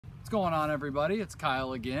going on, everybody? It's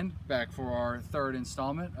Kyle again, back for our third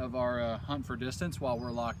installment of our hunt for distance while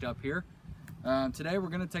we're locked up here. Today we're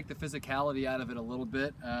going to take the physicality out of it a little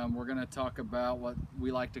bit. We're going to talk about what we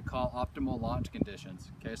like to call optimal launch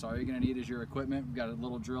conditions. Okay, so all you're going to need is your equipment. We've got a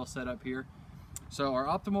little drill set up here. So our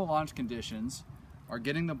optimal launch conditions are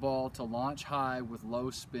getting the ball to launch high with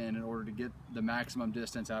low spin in order to get the maximum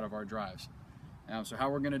distance out of our drives. So how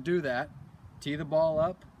we're going to do that, tee the ball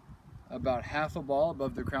up about half a ball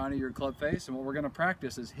above the crown of your club face, and what we're going to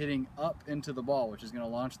practice is hitting up into the ball, which is going to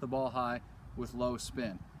launch the ball high with low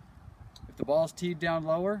spin. If the ball is teed down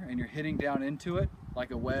lower and you're hitting down into it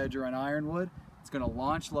like a wedge or an iron would, it's going to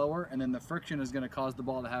launch lower, and then the friction is going to cause the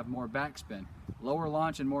ball to have more backspin. Lower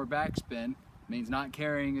launch and more backspin means not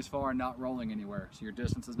carrying as far and not rolling anywhere, so your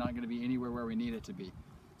distance is not going to be anywhere where we need it to be.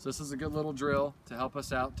 So this is a good little drill to help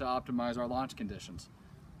us out to optimize our launch conditions.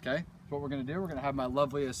 Okay, so what we're going to do, we're going to have my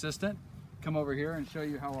lovely assistant come over here and show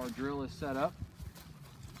you how our drill is set up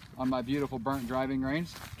on my beautiful burnt driving range.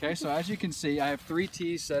 Okay, so as you can see, I have 3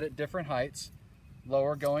 tees set at different heights,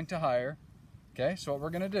 lower going to higher. Okay, so what we're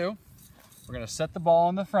going to do, we're going to set the ball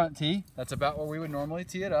on the front tee. That's about where we would normally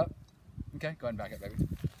tee it up. Okay, go ahead and back it, baby.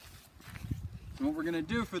 And what we're going to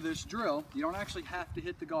do for this drill, you don't actually have to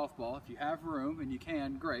hit the golf ball. If you have room, and you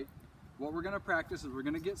can, great. What we're going to practice is we're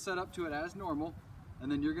going to get set up to it as normal,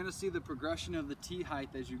 and then you're going to see the progression of the tee height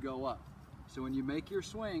as you go up. So when you make your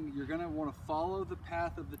swing, you're going to want to follow the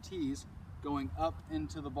path of the tees going up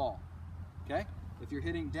into the ball. Okay? If you're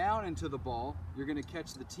hitting down into the ball, you're going to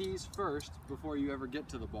catch the tees first before you ever get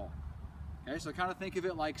to the ball. Okay? So kind of think of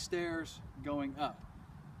it like stairs going up.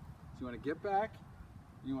 So you want to get back,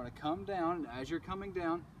 you want to come down, and as you're coming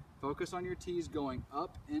down, focus on your tees going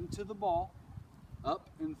up into the ball, up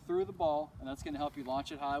and through the ball, and that's going to help you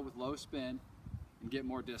launch it high with low spin and get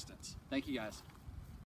more distance. Thank you, guys.